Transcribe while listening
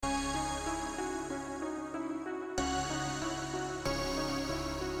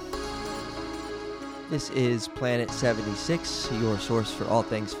This is Planet 76, your source for all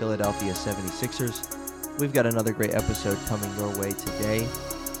things Philadelphia 76ers. We've got another great episode coming your way today,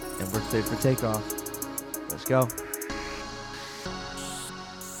 and we're cleared for takeoff. Let's go.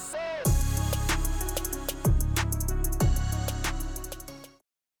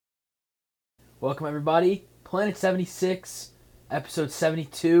 Welcome, everybody. Planet 76, episode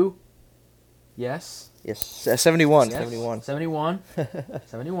 72. Yes? Yes, 71. Yes. 71.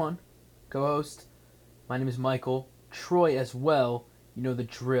 71. Co-host. My name is Michael. Troy as well. You know the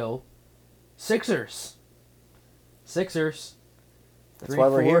drill. Sixers. That's why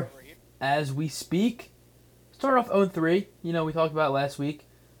we're here. As we speak. Started off 0-3. You know, we talked about it last week.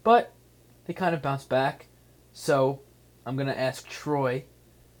 But they kind of bounced back. So, I'm going to ask Troy,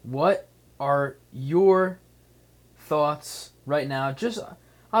 what are your thoughts right now? Just,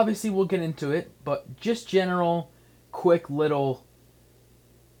 obviously we'll get into it, but just general, quick little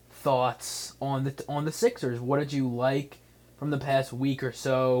thoughts on the Sixers. What did you like from the past week or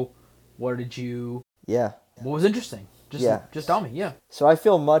so? What was interesting? Just tell me. Yeah. So I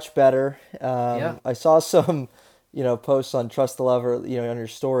feel much better. Yeah. I saw some, posts on Trust the Lover, on your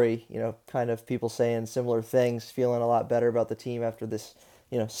story, kind of people saying similar things, feeling a lot better about the team after this,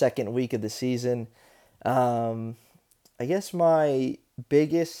 second week of the season. I guess my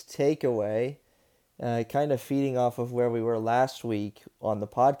biggest takeaway, kind of feeding off of where we were last week on the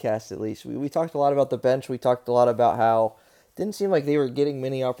podcast, at least, we talked a lot about the bench. We talked a lot about how it didn't seem like they were getting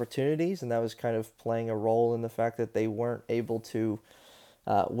many opportunities, and that was kind of playing a role in the fact that they weren't able to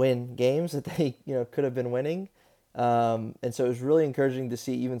win games that they could have been winning. And so it was really encouraging to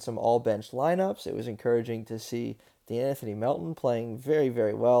see even some all-bench lineups. It was encouraging to see DeAnthony Melton playing very,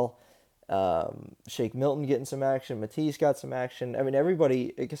 very well. Shake Milton getting some action. Matisse got some action. I mean,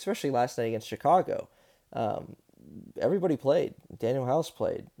 everybody, especially last night against Chicago, everybody played. Daniel House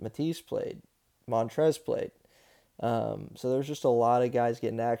played. Matisse played. Montrez played. So there's just a lot of guys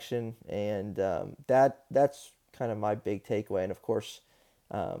getting action, and that's kind of my big takeaway. And of course,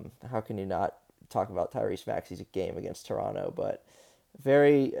 how can you not talk about Tyrese Maxey's game against Toronto? But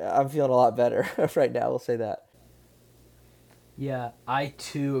I'm feeling a lot better right now. We'll say that. Yeah, I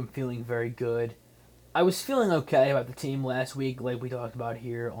too am feeling very good. I was feeling okay about the team last week, like we talked about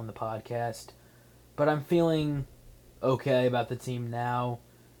here on the podcast, but I'm feeling okay about the team now,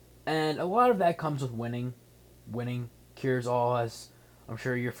 and a lot of that comes with winning. Winning cures all, as I'm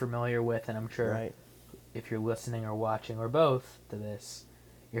sure you're familiar with, and I'm sure if you're listening or watching or both to this,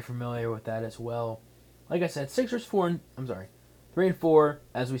 you're familiar with that as well. Like I said, Sixers 3-4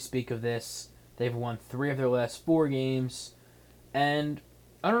 as we speak of this. They've won 3 of their last 4 games. And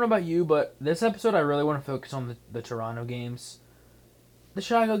I don't know about you, but this episode I really want to focus on the Toronto games. The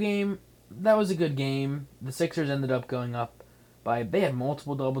Chicago game, that was a good game. The Sixers ended up going up they had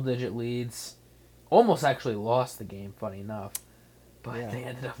multiple double-digit leads. Almost actually lost the game, funny enough. But they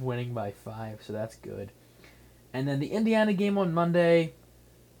ended up winning by 5, so that's good. And then the Indiana game on Monday,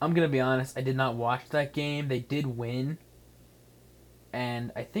 I'm going to be honest, I did not watch that game. They did win.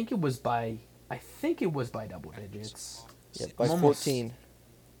 And I think it was by double digits. Yeah, by 14.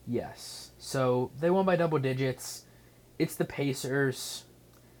 Yes. So they won by double digits. It's the Pacers.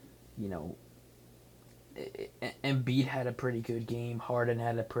 Embiid had a pretty good game. Harden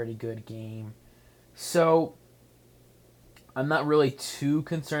had a pretty good game. So I'm not really too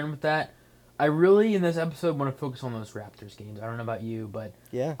concerned with that. I really, in this episode, want to focus on those Raptors games. I don't know about you, but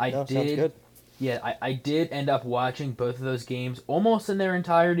sounds good. Yeah, I did end up watching both of those games almost in their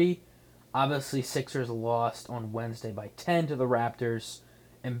entirety. Obviously, Sixers lost on Wednesday by 10 to the Raptors.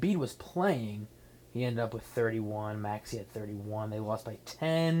 Embiid was playing. He ended up with 31. Maxey had 31. They lost by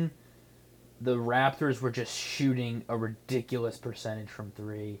 10. The Raptors were just shooting a ridiculous percentage from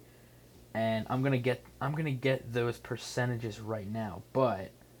 3. And I'm gonna get those percentages right now.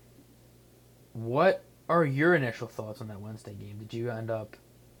 But what are your initial thoughts on that Wednesday game? Did you end up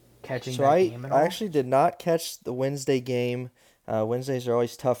catching that game at all? I actually did not catch the Wednesday game. Wednesdays are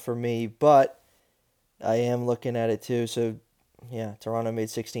always tough for me, but I am looking at it too. So, yeah, Toronto made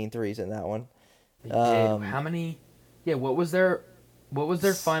 16 threes in that one. They did. How many? Yeah, what was their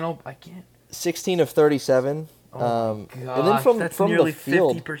final? I can't. 16 of 37. Oh my gosh, and then that's from nearly the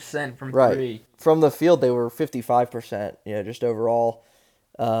field, 50% from 3. From the field, they were 55%. Just overall,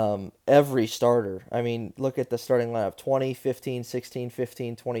 every starter. I mean, look at the starting lineup: 20, 15, 16,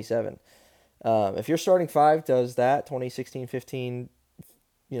 15, 27. If your starting 5 does that, 20, 16, 15,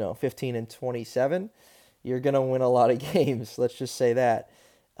 15 and 27, you're going to win a lot of games. Let's just say that.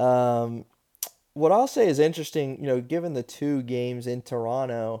 What I'll say is interesting, given the 2 games in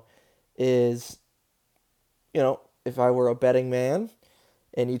Toronto, is, if I were a betting man,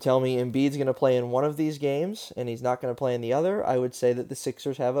 and you tell me Embiid's going to play in one of these games and he's not going to play in the other, I would say that the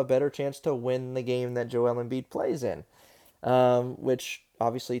Sixers have a better chance to win the game that Joel Embiid plays in, which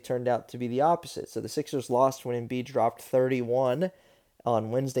obviously turned out to be the opposite. So the Sixers lost when Embiid dropped 31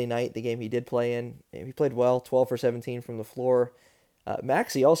 on Wednesday night, the game he did play in. He played well, 12 for 17 from the floor.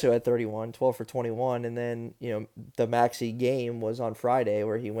 Maxey also had 31, 12 for 21, and then the Maxey game was on Friday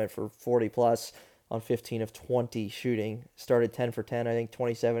where he went for 40 plus on 15 of 20 shooting. Started 10 for 10, I think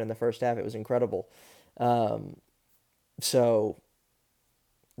 27 in the first half. It was incredible. Um, so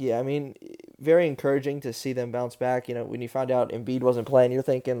yeah, I mean, very encouraging to see them bounce back. When you find out Embiid wasn't playing, you're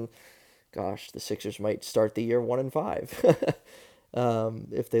thinking, gosh, the Sixers might start the year 1-5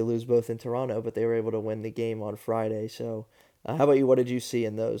 if they lose both in Toronto, but they were able to win the game on Friday. So, how about you? What did you see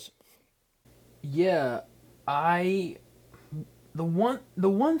in those? Yeah, I the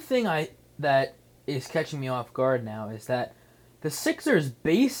one thing I that is catching me off guard now is that the Sixers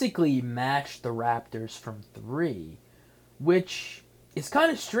basically matched the Raptors from three, which is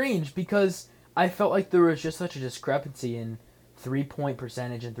kind of strange because I felt like there was just such a discrepancy in 3-point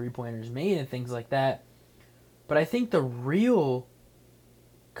percentage and 3-pointers made and things like that. But I think the real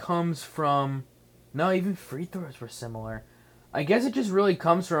comes from no, even free throws were similar. I guess it just really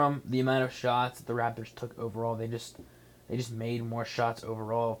comes from the amount of shots that the Raptors took overall. They just made more shots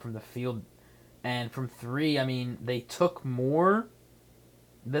overall from the field, and from three. I mean, they took more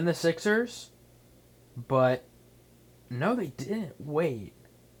than the Sixers, but no, they didn't. Wait,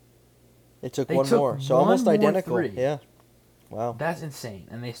 They took they one took more, so one almost more identical. three. Yeah. Wow. That's insane,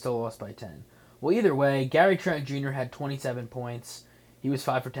 and they still lost by 10. Well, either way, Gary Trent Jr. had 27 points. He was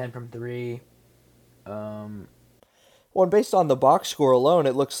 5 for 10 from three. Um, Well, and based on the box score alone,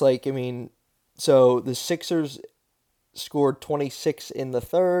 it looks like, I mean, so the Sixers scored 26 in the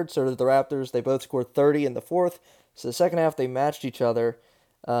third, so did the Raptors. They both scored 30 in the fourth. So the second half, they matched each other.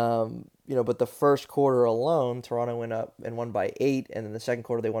 But the first quarter alone, Toronto went up and won by 8, and then the second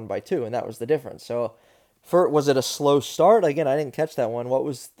quarter, they won by 2, and that was the difference. So, was it a slow start? Again, I didn't catch that one.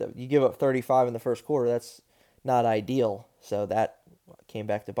 You give up 35 in the first quarter. That's not ideal. So that came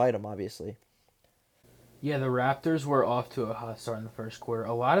back to bite them, obviously. yeah, the Raptors were off to a hot start in the first quarter.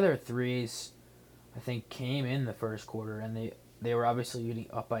 A lot of their threes, I think, came in the first quarter, and they were obviously leading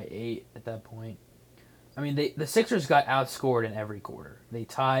up by 8 at that point. I mean, the Sixers got outscored in every quarter. They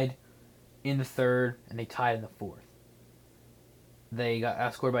tied in the third, and they tied in the fourth. They got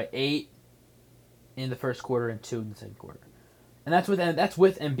outscored by 8 in the first quarter and 2 in the second quarter. And that's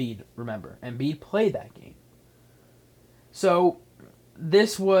with Embiid, remember. Embiid played that game. So,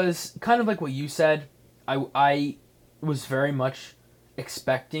 this was kind of like what you said. I was very much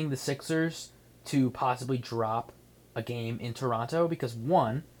expecting the Sixers to possibly drop a game in Toronto because,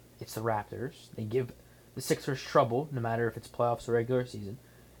 one, it's the Raptors. They give the Sixers trouble no matter if it's playoffs or regular season.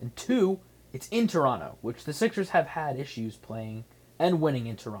 And two, it's in Toronto, which the Sixers have had issues playing and winning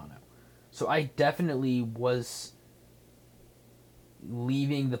in Toronto. So I definitely was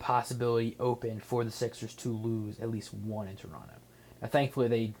leaving the possibility open for the Sixers to lose at least one in Toronto. Now, thankfully,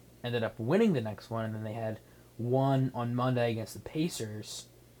 they ended up winning the next one, and then they had one on Monday against the Pacers.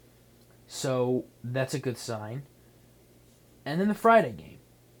 So that's a good sign. And then the Friday game.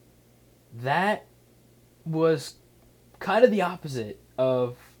 That was kind of the opposite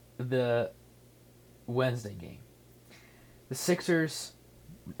of the Wednesday game. The Sixers,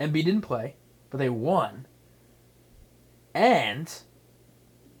 Embiid didn't play, but they won. And,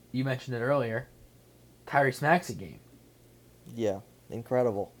 you mentioned it earlier, Tyrese Maxey game. Yeah,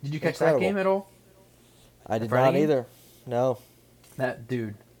 incredible. Did you catch that game at all? I did not game? either. No. That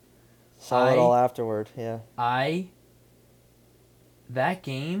dude. Saw it all afterward, yeah. That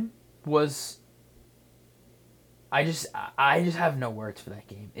game was... I just have no words for that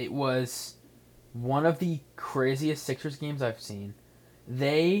game. It was one of the craziest Sixers games I've seen.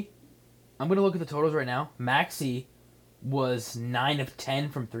 I'm going to look at the totals right now. Maxey was 9 of 10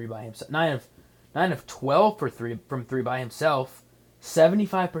 from 3 by himself. 9 of 12 from 3 by himself.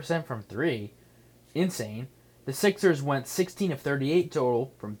 75% from 3. Insane. The Sixers went 16 of 38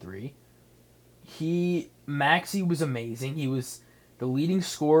 total from 3. Maxey was amazing. He was the leading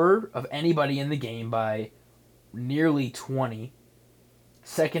scorer of anybody in the game by nearly 20.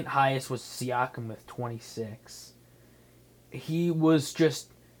 Second highest was Siakam with 26. He was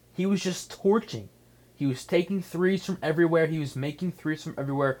just torching. He was taking threes from everywhere. He was making threes from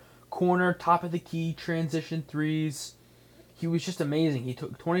everywhere. Corner, top of the key, transition threes. He was just amazing. He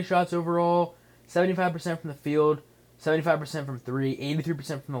took 20 shots overall, 75% from the field, 75% from 3,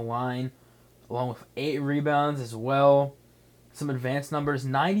 83% from the line, along with 8 rebounds as well. Some advanced numbers,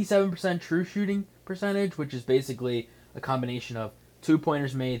 97% true shooting percentage, which is basically a combination of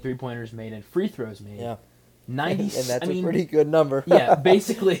 2-pointers made, 3-pointers made, and free throws made. Yeah. 90. And that's a pretty good number. Yeah,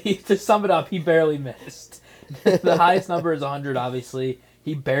 basically, to sum it up, he barely missed. The highest number is 100, obviously.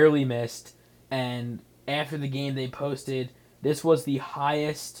 He barely missed. And after the game, they posted this was the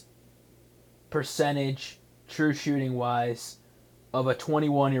highest percentage, true shooting wise, of a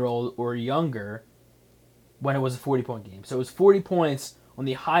 21-year-old or younger when it was a 40-point game. So it was 40 points on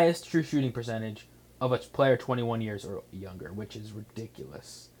the highest true shooting percentage of a player 21 years or younger, which is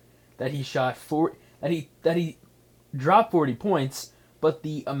ridiculous. That he shot that he dropped 40 points, but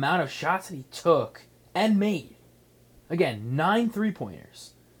the amount of shots that he took and made, again, 9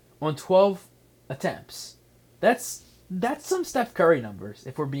 3-pointers on 12 attempts. That's some Steph Curry numbers,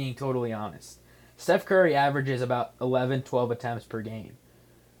 if we're being totally honest. Steph Curry averages about 11, 12 attempts per game.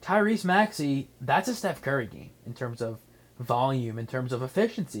 Tyrese Maxey, that's a Steph Curry game in terms of volume, in terms of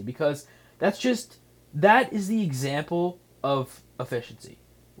efficiency, because that is the example of efficiency.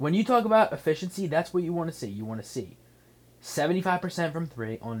 When you talk about efficiency, that's what you want to see. You want to see 75% from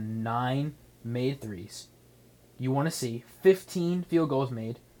 3 on 9 made threes. You want to see 15 field goals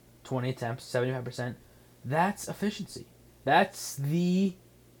made, 20 attempts, 75%. That's efficiency. That's the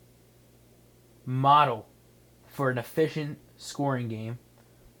model for an efficient scoring game.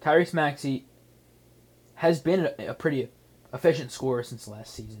 Tyrese Maxey has been a pretty efficient scorer since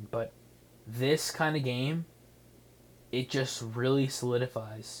last season, but this kind of game, it just really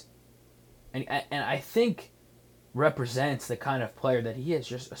solidifies and I think represents the kind of player that he is.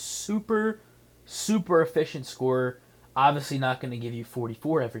 Just a super, super efficient scorer. Obviously not going to give you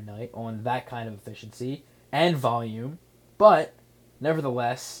 44 every night on that kind of efficiency and volume, but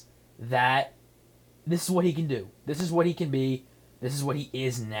nevertheless, this is what he can do. This is what he can be. This is what he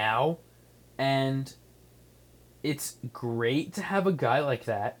is now. And it's great to have a guy like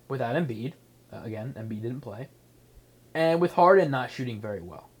that without Embiid. Again, Embiid didn't play. And with Harden not shooting very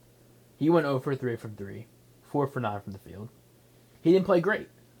well. He went 0 for 3 from 3, 4 for 9 from the field. He didn't play great.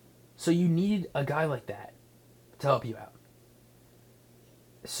 So you needed a guy like that to help you out.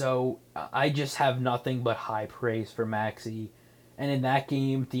 So I just have nothing but high praise for Maxey. And in that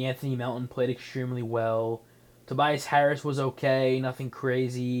game, D'Anthony Melton played extremely well. Tobias Harris was okay, nothing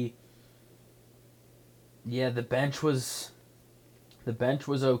crazy. Yeah, the bench was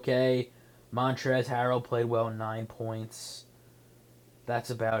okay. Montrezl Harrell played well, 9 points. That's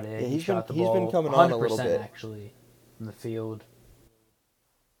about it. Yeah, he shot the ball been coming on a little bit actually from the field.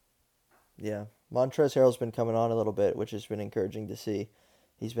 Yeah, Montrezl Harrell's been coming on a little bit, which has been encouraging to see.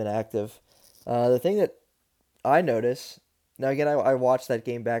 He's been active. The thing that I notice now, again, I watched that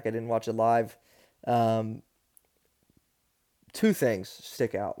game back. I didn't watch it live. 2 things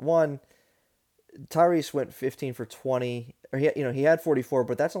stick out. One, Tyrese went 15 for 20. Or he had 44,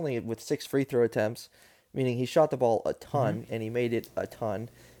 but that's only with 6 free throw attempts, meaning he shot the ball a ton and he made it a ton,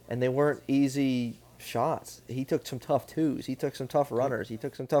 and they weren't easy shots. He took some tough twos. He took some tough runners. He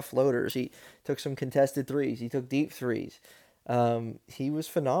took some tough floaters. He took some contested threes. He took deep threes. He was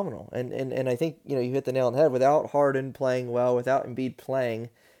phenomenal, and I think you hit the nail on the head. Without Harden playing well, without Embiid playing,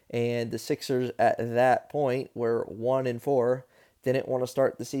 and the Sixers at that point were 1-4. Didn't want to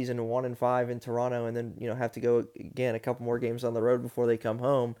start the season 1-5 in Toronto, and then have to go again a couple more games on the road before they come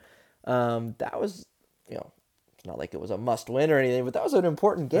home. That was it's not like it was a must win or anything, but that was an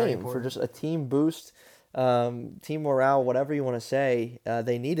important game for just a team boost, team morale, whatever you want to say.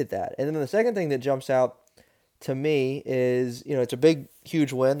 They needed that. And then the second thing that jumps out to me is it's a big,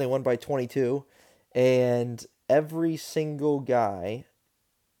 huge win. They won by 22, and every single guy,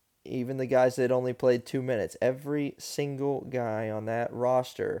 even the guys that only played 2 minutes, every single guy on that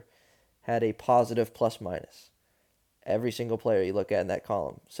roster had a positive plus minus. Every single player you look at in that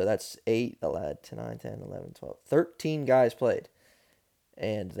column. So that's 8, 9, 10, 11, 12. 13 guys played,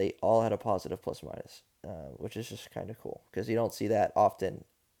 and they all had a positive plus minus, which is just kind of cool because you don't see that often,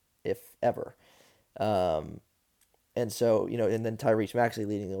 if ever. And so, and then Tyrese Maxey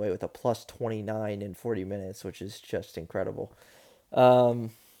leading the way with a plus 29 in 40 minutes, which is just incredible.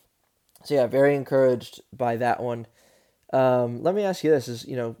 So yeah, very encouraged by that one. Let me ask you this: is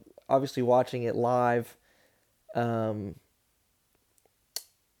obviously watching it live, because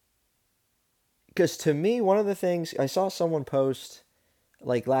to me, one of the things I saw someone post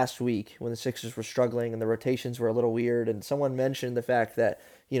like last week when the Sixers were struggling and the rotations were a little weird, and someone mentioned the fact that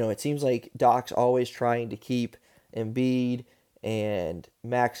it seems like Doc's always trying to keep Embiid and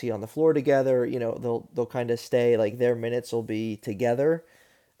Maxey on the floor together. They'll kind of stay, like their minutes will be together.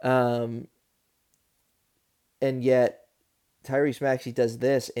 And yet Tyrese Maxey does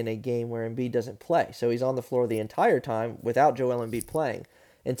this in a game where Embiid doesn't play. So he's on the floor the entire time without Joel Embiid playing.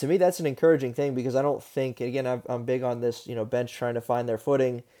 And to me, that's an encouraging thing because I don't think, again, I'm big on this, bench trying to find their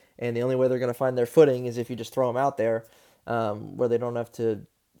footing. And the only way they're going to find their footing is if you just throw them out there where they don't have to,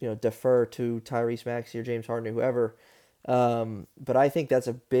 defer to Tyrese Maxey or James Harden or whoever. But I think that's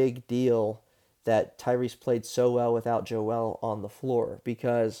a big deal that Tyrese played so well without Joel on the floor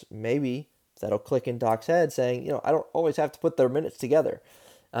because maybe that'll click in Doc's head saying, I don't always have to put their minutes together.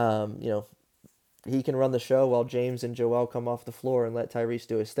 Um, you know, he can run the show while James and Joel come off the floor and let Tyrese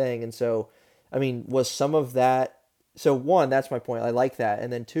do his thing. And so, I mean, was some of that. So, one, that's my point. I like that.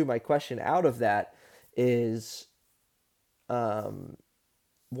 And then, two, my question out of that is um,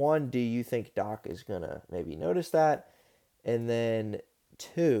 one, do you think Doc is going to maybe notice that? And then,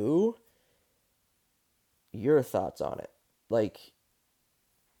 two, your thoughts on it. Like,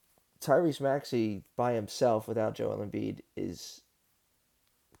 Tyrese Maxey by himself without Joel Embiid is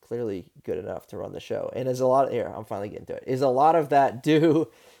clearly good enough to run the show. And is a lot here, I'm finally getting to it. Is a lot of that due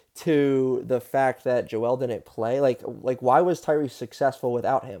to the fact that Joel didn't play? Like why was Tyrese successful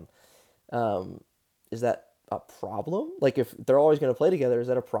without him? Is that a problem? Like if they're always going to play together, is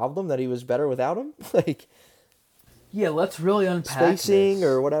that a problem that he was better without him? Like Yeah, let's really unpack spacing this.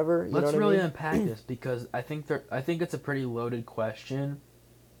 or whatever. You Let's know what really I mean? unpack this because I think it's a pretty loaded question,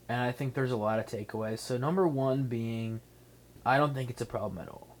 and I think there's a lot of takeaways. So number one being, I don't think it's a problem at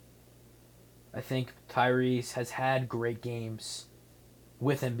all. I think Tyrese has had great games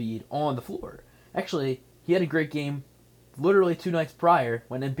with Embiid on the floor. Actually, he had a great game literally 2 nights prior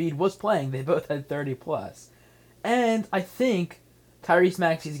when Embiid was playing. They both had 30 plus. And I think Tyrese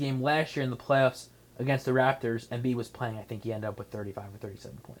Maxey's game last year in the playoffs against the Raptors, Embiid was playing. I think he ended up with 35 or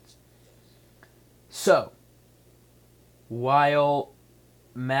 37 points. So, while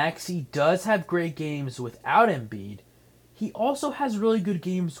Maxey does have great games without Embiid, he also has really good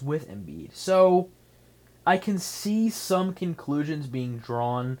games with Embiid. So, I can see some conclusions being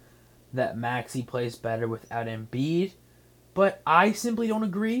drawn that Maxey plays better without Embiid, but I simply don't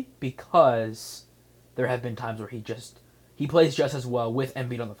agree because there have been times where he plays just as well with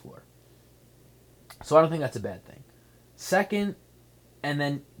Embiid on the floor. So I don't think that's a bad thing. Second, and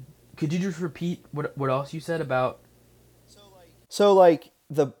then could you just repeat what else you said about? So like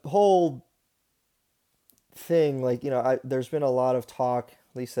the whole thing, like there's been a lot of talk,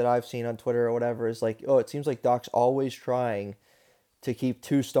 at least that I've seen on Twitter or whatever, is like, oh, it seems like Doc's always trying to keep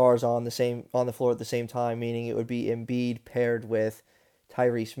two stars on the floor at the same time, meaning it would be Embiid paired with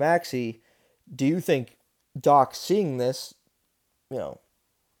Tyrese Maxey. Do you think Doc seeing this, you know,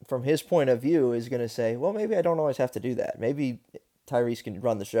 from his point of view, is going to say, well, maybe I don't always have to do that. Maybe Tyrese can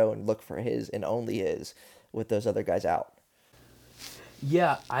run the show and look for his and only his with those other guys out.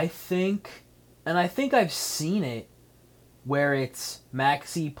 Yeah, I think I've seen it where it's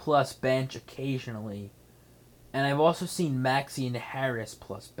Maxey plus bench occasionally, and I've also seen Maxey and Harris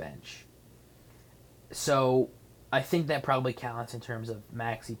plus bench. So I think that probably counts in terms of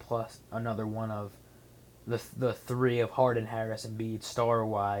Maxey plus another one of the three of Harden, Harris, and Embiid star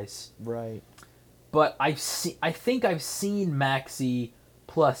wise. Right. But I think I've seen Maxey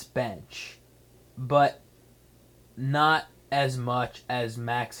plus bench, but not as much as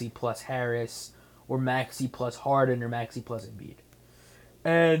Maxey plus Harris or Maxey plus Harden or Maxey plus Embiid.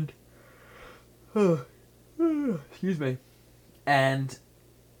 And excuse me. And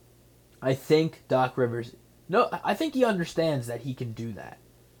I think Doc Rivers, no, I think he understands that he can do that.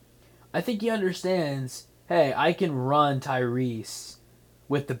 I think he understands, hey, I can run Tyrese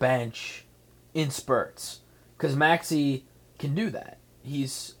with the bench in spurts. Because Maxey can do that.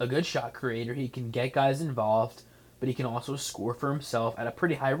 He's a good shot creator. He can get guys involved, but he can also score for himself at a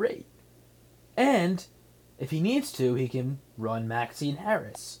pretty high rate. And if he needs to, he can run Maxey and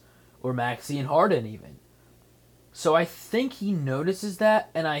Harris. Or Maxey and Harden even. So I think he notices that,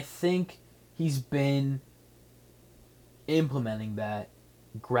 and I think he's been implementing that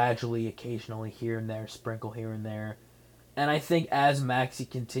gradually, occasionally, here and there, sprinkle here and there. And I think as Maxey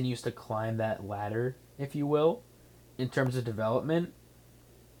continues to climb that ladder, if you will, in terms of development,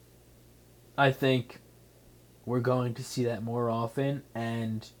 I think we're going to see that more often,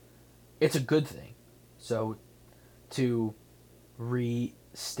 and it's a good thing. So, to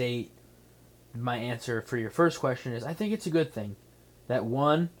restate my answer for your first question is I think it's a good thing that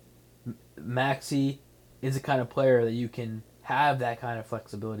one, Maxey is the kind of player that you can have that kind of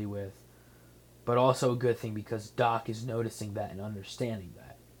flexibility with, but also a good thing because Doc is noticing that and understanding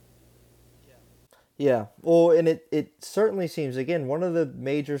that. Yeah. Well, and it certainly seems, again, one of the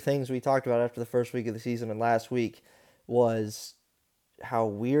major things we talked about after the first week of the season and last week was how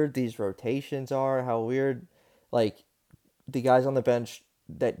weird these rotations are, how weird, like, the guys on the bench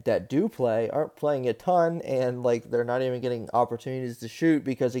that do play aren't playing a ton, and like they're not even getting opportunities to shoot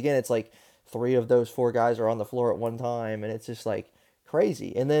because again it's like three of those four guys are on the floor at one time, and it's just like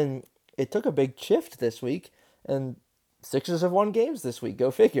crazy. And then it took a big shift this week, and Sixers have won games this week.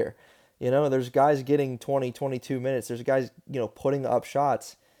 Go figure. There's guys getting 20, 22 minutes. There's guys, putting up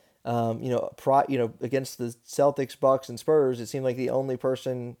shots. Against the Celtics, Bucks, and Spurs, it seemed like the only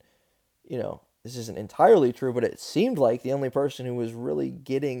person, this isn't entirely true, but it seemed like the only person who was really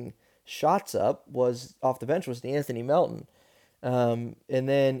getting shots up was off the bench was Anthony Melton. And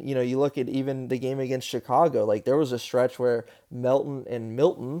then, you look at even the game against Chicago, like there was a stretch where Melton and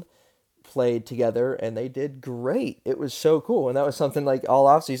Milton played together and they did great. It was so cool. And that was something like all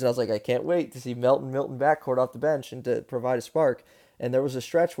offseason. I was like, I can't wait to see Milton backcourt off the bench and to provide a spark. And there was a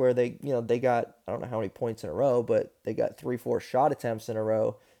stretch where they got, I don't know how many points in a row, but they got 3-4 shot attempts in a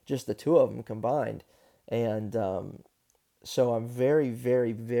row, just the two of them combined. And so I'm very,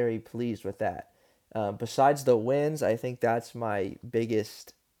 very, very pleased with that. Besides the wins, I think that's my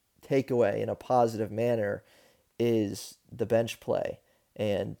biggest takeaway in a positive manner is the bench play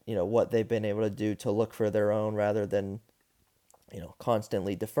and what they've been able to do to look for their own rather than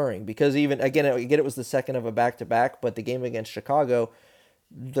constantly deferring. Because even again it was the second of a back-to-back, but the game against Chicago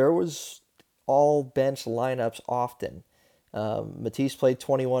there was all bench lineups often. Matisse played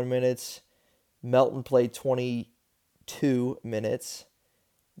 21 minutes, Melton played 22 minutes.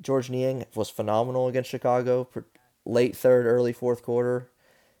 George Niang was phenomenal against Chicago, late third, early fourth quarter.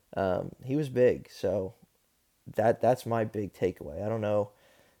 He was big, so that's my big takeaway. I don't know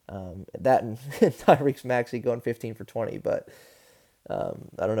that and Tyrese Maxey going 15 for 20, but I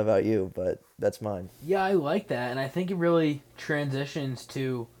don't know about you, but that's mine. Yeah, I like that, and I think it really transitions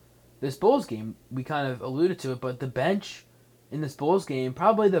to this Bulls game. We kind of alluded to it, but the bench in this Bulls game,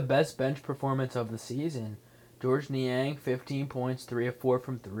 probably the best bench performance of the season. George Niang, 15 points, 3 of 4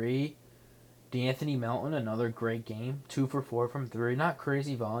 from 3. D'Anthony Melton, another great game, 2 for 4 from 3. Not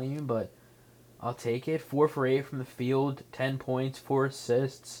crazy volume, but I'll take it. 4 for 8 from the field, 10 points, 4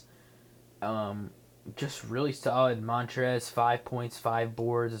 assists. Just really solid. Montrez, 5 points, 5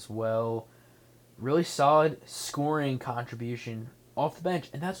 boards as well. Really solid scoring contribution off the bench,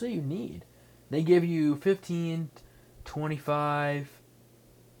 and that's what you need. They give you 15, 25,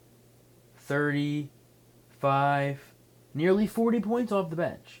 35, nearly 40 points off the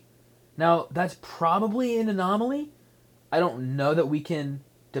bench. Now, that's probably an anomaly. I don't know that we can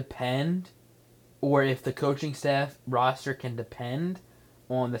depend, or if the coaching staff roster can depend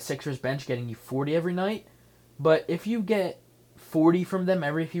on the Sixers bench getting you 40 every night. But if you get 40 from them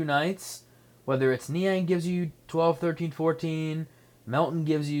every few nights, whether it's Niang gives you 12, 13, 14, Melton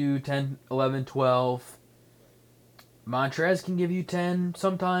gives you 10, 11, 12, Montrez can give you 10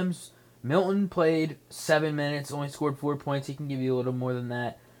 sometimes. Milton played 7 minutes, only scored 4 points. He can give you a little more than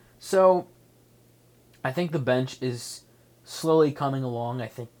that. So, I think the bench is slowly coming along. I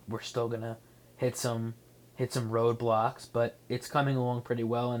think we're still going to hit some roadblocks, but it's coming along pretty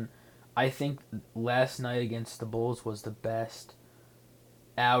well. And I think last night against the Bulls was the best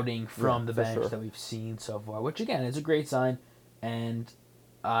outing from the bench that we've seen so far, which again is a great sign. And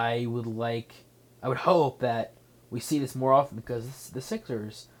I would hope that we see this more often because the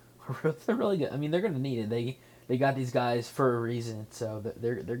Sixers they're really good. I mean, they're going to need it. They got these guys for a reason, so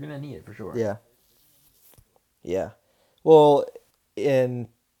they're going to need it for sure. Yeah. Yeah. Well, and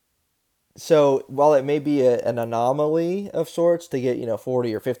so while it may be an anomaly of sorts to get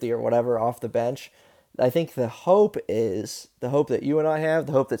 40 or 50 or whatever off the bench, I think the hope that you and I have,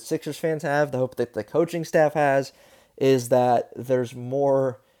 the hope that Sixers fans have, the hope that the coaching staff has, is that there's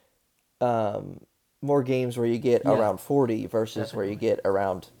more games where you get around 40 versus definitely. Where you get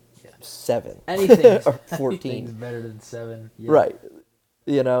around 7 or 14. Anything's better than 7. Yeah. Right.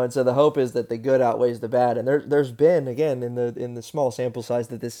 And so the hope is that the good outweighs the bad. And there's been, again, in the small sample size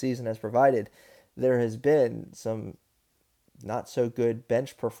that this season has provided, there has been some not so good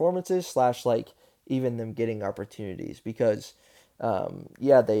bench performances / like even them getting opportunities because,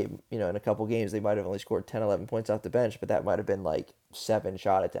 they, in a couple games they might have only scored 10, 11 points off the bench, but that might have been like 7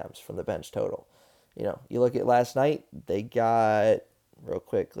 shot attempts from the bench total. You look at last night, they got, real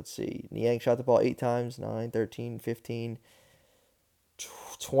quick, let's see, Niang shot the ball 8 times, 9, 13, 15,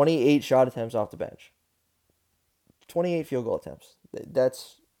 28 shot attempts off the bench. 28 field goal attempts.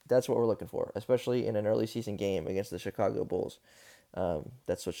 That's what we're looking for, especially in an early season game against the Chicago Bulls.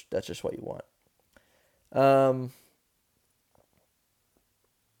 That's just what you want.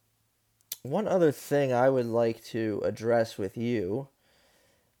 One other thing I would like to address with you,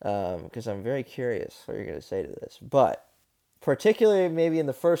 because I'm very curious what you're going to say to this, but particularly maybe in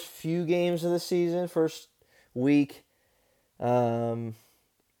the first few games of the season, first week,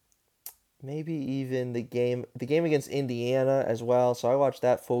 maybe even the game against Indiana as well. So I watched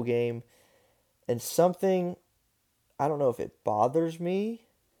that full game, and something, I don't know if it bothers me.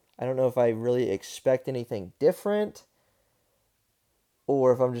 I don't know if I really expect anything different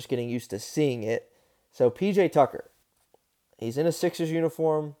or if I'm just getting used to seeing it. So PJ Tucker, he's in a Sixers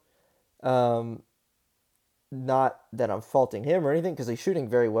uniform. Um, Not that I'm faulting him or anything because he's shooting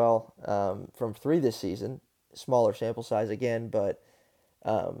very well from three this season. Smaller sample size again, but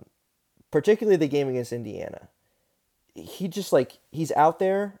um, particularly the game against Indiana. He just he's out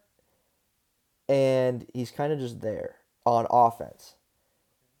there and he's kind of just there on offense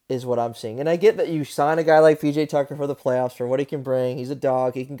is what I'm seeing. And I get that you sign a guy like PJ Tucker for the playoffs for what he can bring. He's a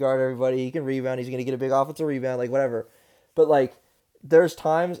dog. He can guard everybody. He can rebound. He's going to get a big offensive rebound, like whatever. But there's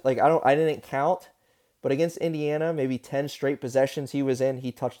times I didn't count, but against Indiana, maybe 10 straight possessions he was in,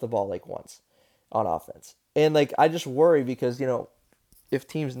 he touched the ball once on offense. And I just worry because, if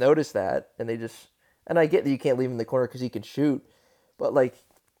teams notice that and and I get that you can't leave him in the corner because he can shoot, but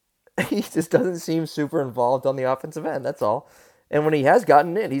he just doesn't seem super involved on the offensive end. That's all. And when he has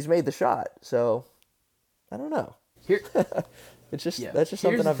gotten it, he's made the shot. So I don't know. Here, It's just yeah. that's just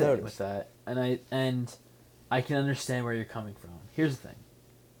Here's something the I've thing noticed. with that, and I can understand where you're coming from. Here's the thing.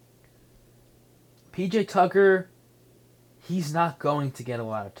 PJ Tucker, he's not going to get a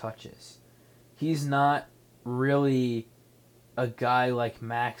lot of touches. He's not really a guy like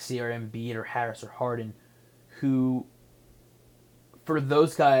Maxey or Embiid or Harris or Harden who, for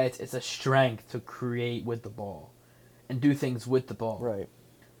those guys, it's a strength to create with the ball and do things with the ball. Right.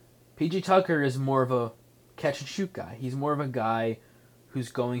 PJ Tucker is more of a catch and shoot guy. He's more of a guy who's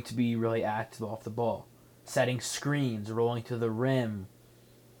going to be really active off the ball, setting screens, rolling to the rim,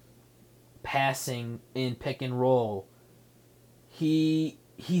 passing in pick and roll. He's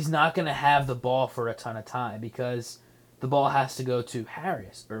not going to have the ball for a ton of time because the ball has to go to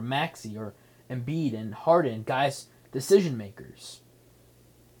Harris or Maxey or Embiid and Harden, guys, decision makers.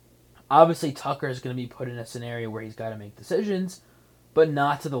 Obviously, Tucker is going to be put in a scenario where he's got to make decisions, but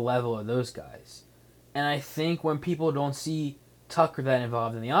not to the level of those guys. And I think when people don't see Tucker that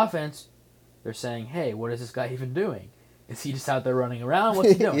involved in the offense, they're saying, hey, what is this guy even doing? Is he just out there running around?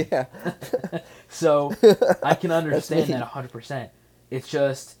 What's he doing? Yeah. So I can understand That's me. that 100%. It's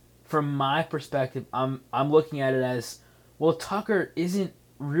just, from my perspective, I'm looking at it as, well, Tucker isn't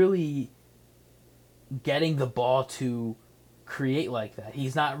really getting the ball to create like that.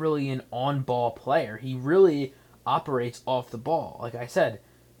 He's not really an on-ball player. He really operates off the ball. Like I said,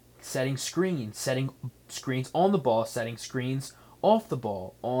 setting screens on the ball, setting screens off the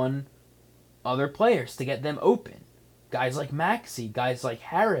ball on other players to get them open. Guys like Maxey, guys like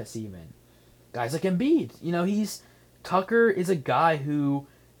Harris even, guys like Embiid. Tucker is a guy who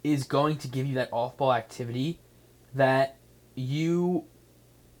is going to give you that off-ball activity that you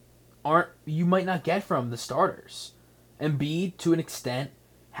might not get from the starters. Embiid to an extent,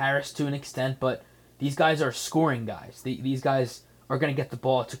 Harris to an extent, but these guys are scoring guys. These guys are going to get the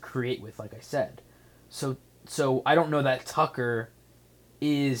ball to create with, like I said. So I don't know that Tucker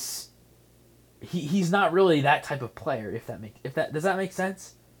is he's not really that type of player. If that does that make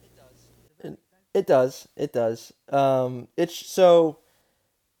sense? And it does. It does. It's so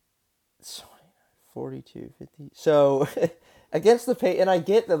 42, 50. So against the pay, and I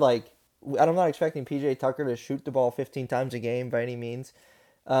get that I'm not expecting PJ Tucker to shoot the ball 15 times a game by any means.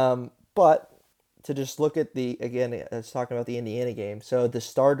 But to just look at I was talking about the Indiana game. So the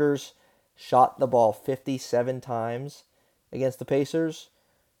starters shot the ball 57 times against the Pacers.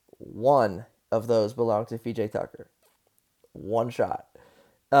 One of those belonged to PJ Tucker. One shot.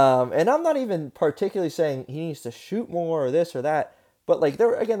 And I'm not even particularly saying he needs to shoot more or this or that, but there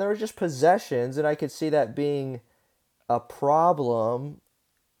were just possessions, and I could see that being a problem.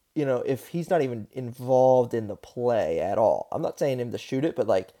 If he's not even involved in the play at all. I'm not saying him to shoot it, but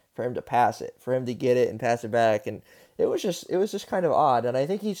for him to pass it, for him to get it and pass it back, and it was just kind of odd. And I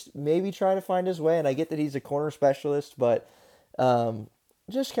think he's maybe trying to find his way. And I get that he's a corner specialist, but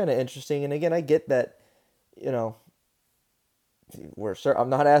just kind of interesting. And again, I get that, you know, I'm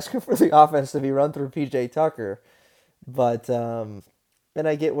not asking for the offense to be run through PJ Tucker, but and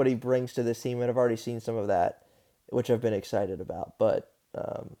I get what he brings to this team, and I've already seen some of that, which I've been excited about. But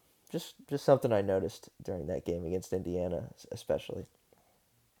just something I noticed during that game against Indiana, especially.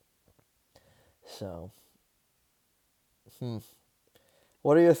 So,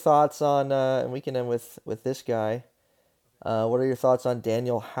 what are your thoughts on? And we can end with this guy. What are your thoughts on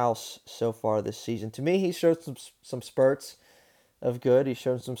Daniel House so far this season? To me, he showed some spurts of good. He's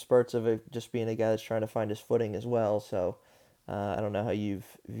shown some spurts of just being a guy that's trying to find his footing as well. So I don't know how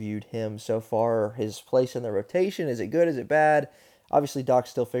you've viewed him so far. His place in the rotation, is it good? Is it bad? Obviously, Doc's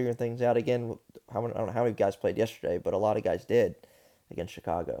still figuring things out. Again, I don't know how many guys played yesterday, but a lot of guys did against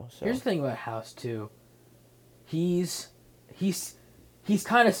Chicago. Here's So the thing about House too. He's he's he's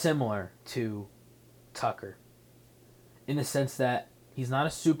kind of similar to Tucker in the sense that he's not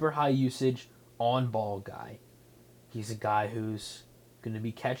a super high usage on ball guy. He's a guy who's going to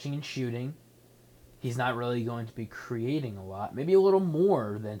be catching and shooting. He's not really going to be creating a lot. Maybe a little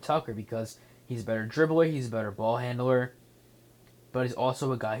more than Tucker because he's a better dribbler, he's a better ball handler, but he's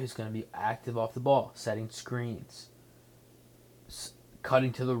also a guy who's going to be active off the ball, setting screens,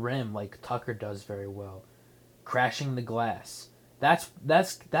 cutting to the rim like Tucker does very well, crashing the glass.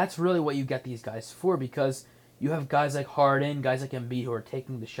 That's really what you get these guys for because you have guys like Harden, guys like Embiid who are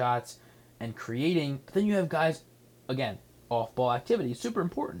taking the shots and creating, but then you have guys, again, off-ball activity is super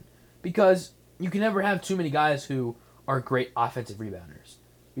important because you can never have too many guys who are great offensive rebounders.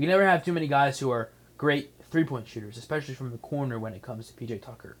 You can never have too many guys who are great three-point shooters, especially from the corner when it comes to PJ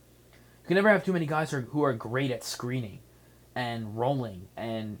Tucker. You can never have too many guys who are great at screening and rolling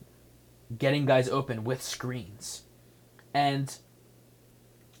and getting guys open with screens. And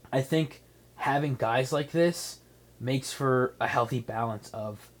I think having guys like this makes for a healthy balance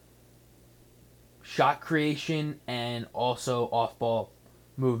of shot creation and also off-ball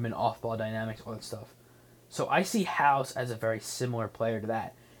movement, off-ball dynamics, all that stuff. So I see House as a very similar player to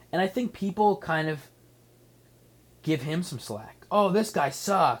that. And I think people kind of give him some slack. Oh, this guy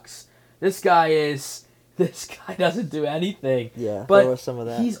sucks. This guy doesn't do anything. yeah, there But was some of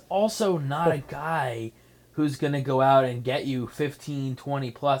that. he's also not a guy who's going to go out and get you 15,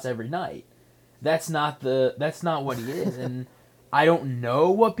 20 plus every night. That's not what he is. And I don't know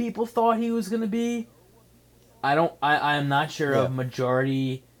what people thought he was going to be. I'm not sure Yeah. of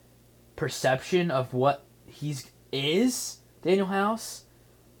majority perception of what is Daniel House,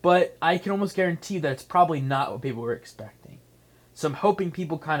 but I can almost guarantee that it's probably not what people were expecting. So I'm hoping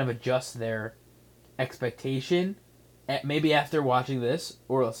people kind of adjust their expectation, maybe after watching this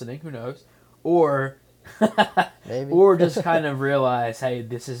or listening, who knows, or Maybe. or just kind of realize, hey,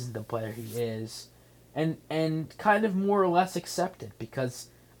 this isn't the player he is, and kind of more or less accept it because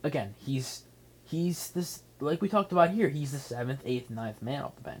again, he's this, like we talked about here, he's the 7th, 8th, 9th man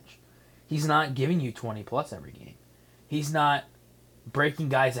off the bench. He's not giving you 20 plus every game. He's not breaking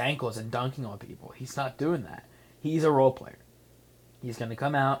guys' ankles and dunking on people. He's not doing that. He's a role player. He's going to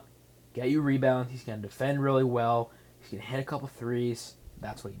come out, get you rebounds. He's going to defend really well. He's going to hit a couple threes.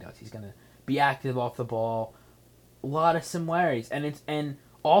 That's what he does. He's going to be active off the ball. A lot of similarities, and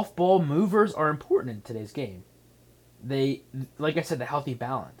off-ball movers are important in today's game. They, like I said, the healthy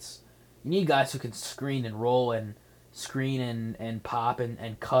balance. You need guys who can screen and roll and screen and pop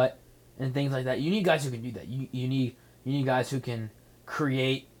and cut and things like that. You need guys who can do that. You need guys who can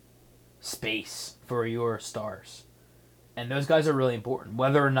create space for your stars. And those guys are really important.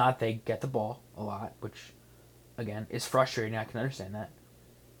 Whether or not they get the ball a lot, which again is frustrating, I can understand that.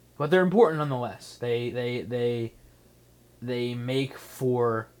 But they're important nonetheless. They make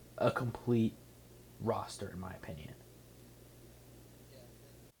for a complete roster, in my opinion.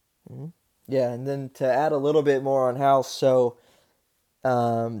 Mm-hmm. Yeah, and then to add a little bit more on House, so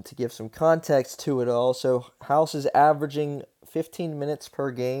to give some context to it all, so House is averaging 15 minutes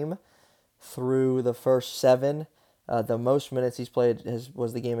per game through the first 7. The most minutes he's played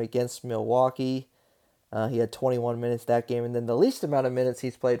was the game against Milwaukee. He had 21 minutes that game, and then the least amount of minutes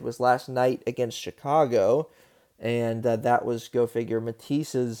he's played was last night against Chicago, and that was, go figure,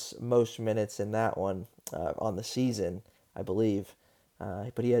 Matisse's most minutes in that one on the season, I believe.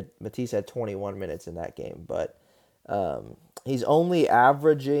 But Matisse had 21 minutes in that game, but he's only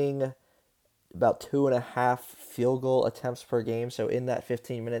averaging about 2.5 field goal attempts per game. So in that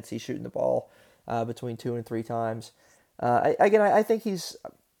 15 minutes, he's shooting the ball between 2 and 3 times. I think he's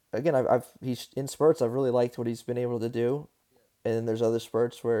in spurts. I've really liked what he's been able to do, and then there's other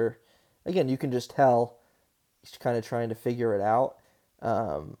spurts where, again, you can just tell he's kind of trying to figure it out.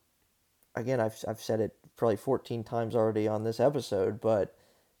 Again, I've said it probably 14 times already on this episode, but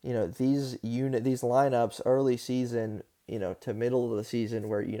these lineups early season, to middle of the season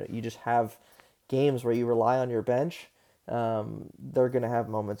where you just have games where you rely on your bench, they're going to have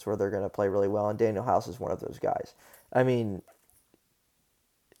moments where they're going to play really well, and Daniel House is one of those guys. I mean,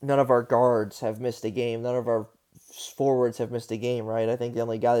 none of our guards have missed a game. None of our forwards have missed a game, right? I think the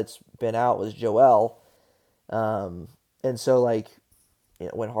only guy that's been out was Joel. And so,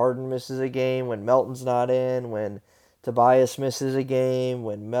 when Harden misses a game, when Melton's not in, when Tobias misses a game,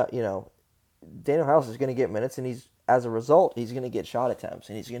 Daniel House is going to get minutes, and as a result, he's going to get shot attempts,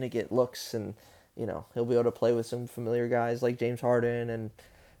 and he's going to get looks, and he'll be able to play with some familiar guys like James Harden, and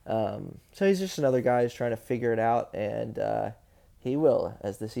so he's just another guy who's trying to figure it out, and He will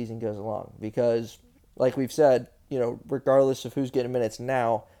as the season goes along because, like we've said, regardless of who's getting minutes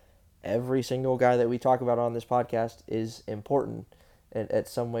now, every single guy that we talk about on this podcast is important at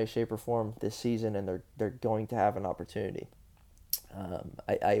some way, shape, or form this season, and they're going to have an opportunity.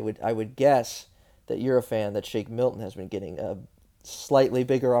 I would guess that you're a fan that Shake Milton has been getting a slightly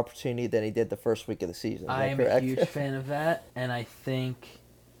bigger opportunity than he did the first week of the season. I am a huge fan of that, and I think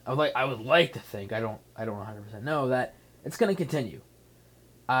I would like to think I don't 100% know that it's going to continue.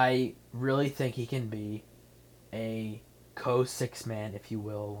 I really think he can be a co-six man, if you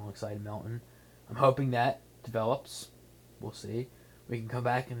will, alongside Milton. I'm hoping that develops. We'll see. We can come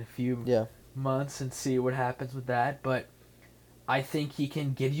back in a few months and see what happens with that, but I think he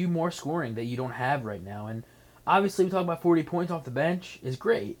can give you more scoring that you don't have right now. And obviously, we talk about 40 points off the bench is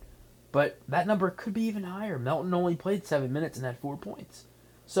great, but that number could be even higher. Melton only played 7 minutes and had 4 points.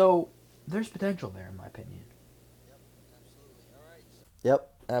 So there's potential there, in my opinion.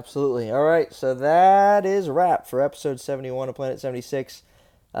 Yep, absolutely. All right, so that is a wrap for episode 71 of Planet 76.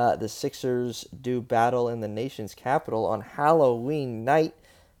 The Sixers do battle in the nation's capital on Halloween night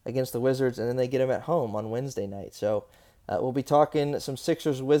against the Wizards, and then they get them at home on Wednesday night. So we'll be talking some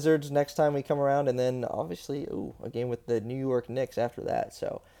Sixers-Wizards next time we come around, and then obviously a game with the New York Knicks after that.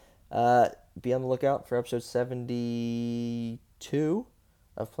 So be on the lookout for episode 72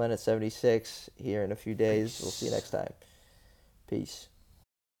 of Planet 76 here in a few days. We'll see you next time. Peace.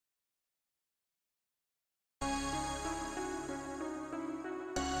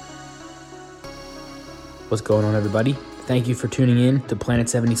 What's going on, everybody? Thank you for tuning in to Planet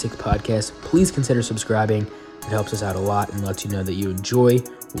 76 Podcast. Please consider subscribing. It helps us out a lot and lets you know that you enjoy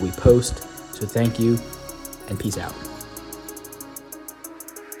what we post. So thank you, and peace out.